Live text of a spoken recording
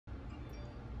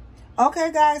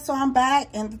Okay guys, so I'm back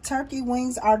and the turkey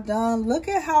wings are done. Look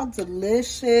at how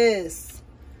delicious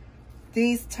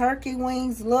these turkey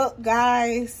wings look,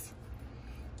 guys.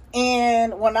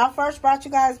 And when I first brought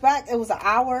you guys back, it was an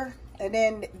hour, and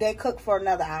then they cooked for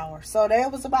another hour. So that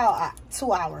was about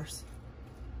 2 hours.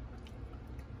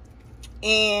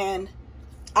 And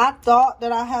I thought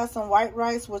that I had some white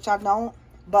rice, which I don't.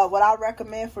 But what I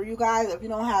recommend for you guys, if you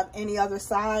don't have any other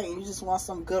side and you just want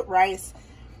some good rice,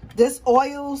 this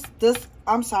oils,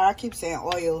 I'm sorry, I keep saying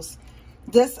oils.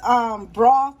 This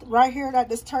broth right here that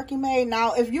this turkey made.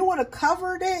 Now, if you would have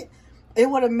covered it, it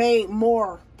would have made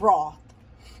more broth.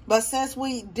 But since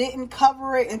we didn't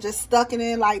cover it and just stuck it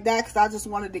in like that, because I just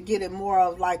wanted to get it more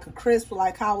of like a crisp,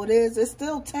 like how it is. It's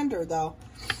still tender though.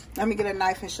 Let me get a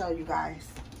knife and show you guys.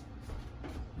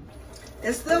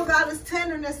 It still got its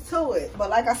tenderness to it. But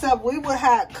like I said, we would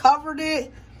have covered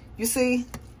it. You see,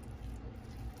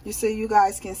 you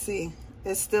guys can see.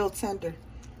 It's still tender.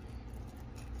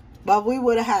 But we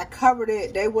would have had covered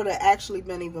it. They would have actually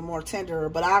been even more tender.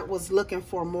 But I was looking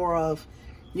for more of,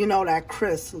 you know, that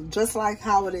crisp. Just like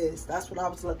how it is. That's what I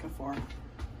was looking for.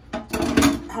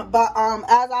 But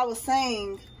as I was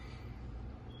saying,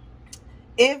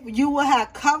 if you would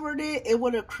have covered it, it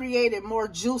would have created more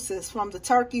juices from the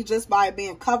turkey just by it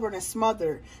being covered and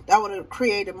smothered. That would have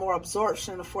created more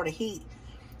absorption for the heat.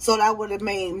 So that would have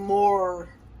made more,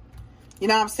 you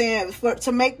know what I'm saying?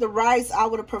 To make the rice, I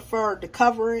would have preferred to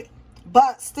cover it.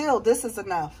 But still, this is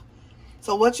enough.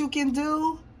 So what you can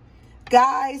do,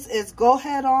 guys, is go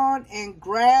ahead on and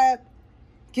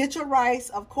get your rice.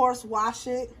 Of course, wash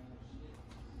it.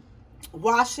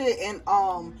 Wash it and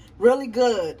really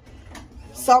good.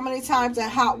 So many times in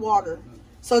hot water.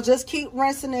 So just keep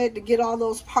rinsing it to get all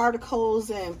those particles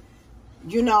and,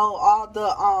 you know, all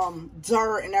the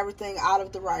dirt and everything out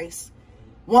of the rice.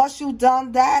 Once you've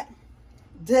done that,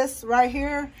 this right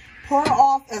here, pour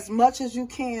off as much as you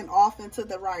can off into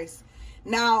the rice.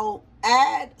 Now,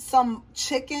 add some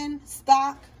chicken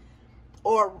stock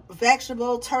or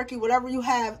vegetable, turkey, whatever you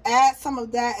have. Add some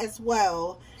of that as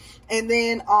well. And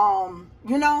then,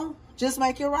 you know, just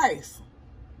make your rice.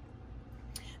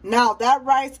 Now, that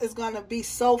rice is going to be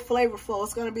so flavorful.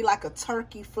 It's going to be like a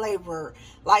turkey flavor,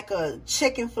 like a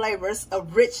chicken flavor. It's a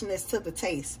richness to the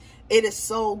taste. It is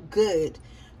so good.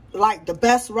 Like the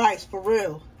best rice, for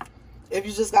real. If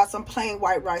you just got some plain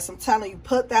white rice, I'm telling you,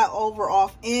 put that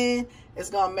off in.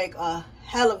 It's going to make a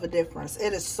hell of a difference.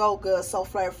 It is so good, so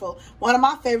flavorful. One of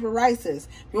my favorite rices.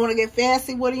 If you want to get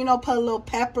fancy with it, you know, put a little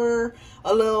pepper,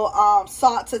 a little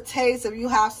salt to taste. If you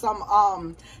have some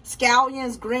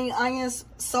scallions, green onions,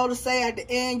 so to say, at the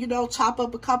end, you know, chop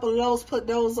up a couple of those, put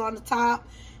those on the top,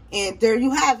 and there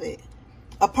you have it.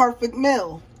 A perfect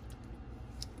meal.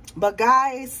 But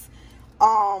guys,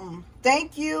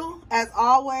 thank you as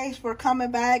always for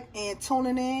coming back and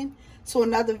tuning in to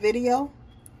another video.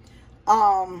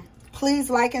 Please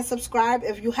like and subscribe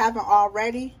if you haven't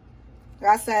already.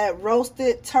 Like I said,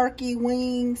 roasted turkey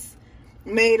wings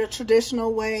made a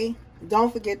traditional way.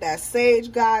 Don't forget that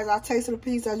sage, guys. I tasted a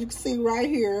piece, as you can see right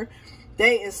here.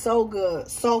 They is so good,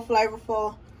 so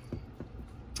flavorful.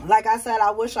 Like I said,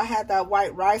 I wish I had that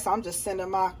white rice. I'm just sending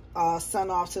my son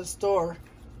off to the store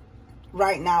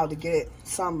right now to get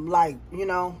some, like, you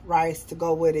know, rice to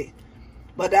go with it.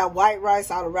 But that white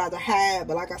rice I would rather have.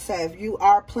 But like I said, if you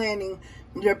are planning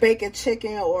your bacon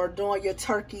chicken or doing your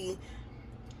turkey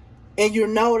and you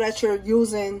know that you're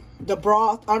using the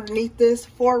broth underneath this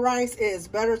for rice, it is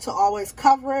better to always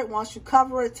cover it. Once you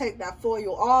cover it, take that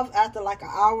foil off after like an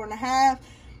hour and a half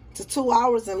to 2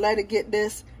 hours and let it get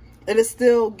this. It'll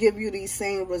still give you these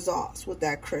same results with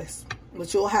that crisp,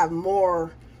 but you'll have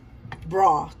more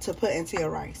broth to put into your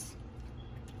rice.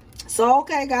 So,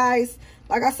 okay, guys,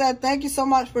 like I said, thank you so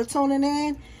much for tuning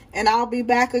in, and I'll be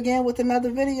back again with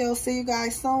another video. See you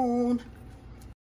guys soon.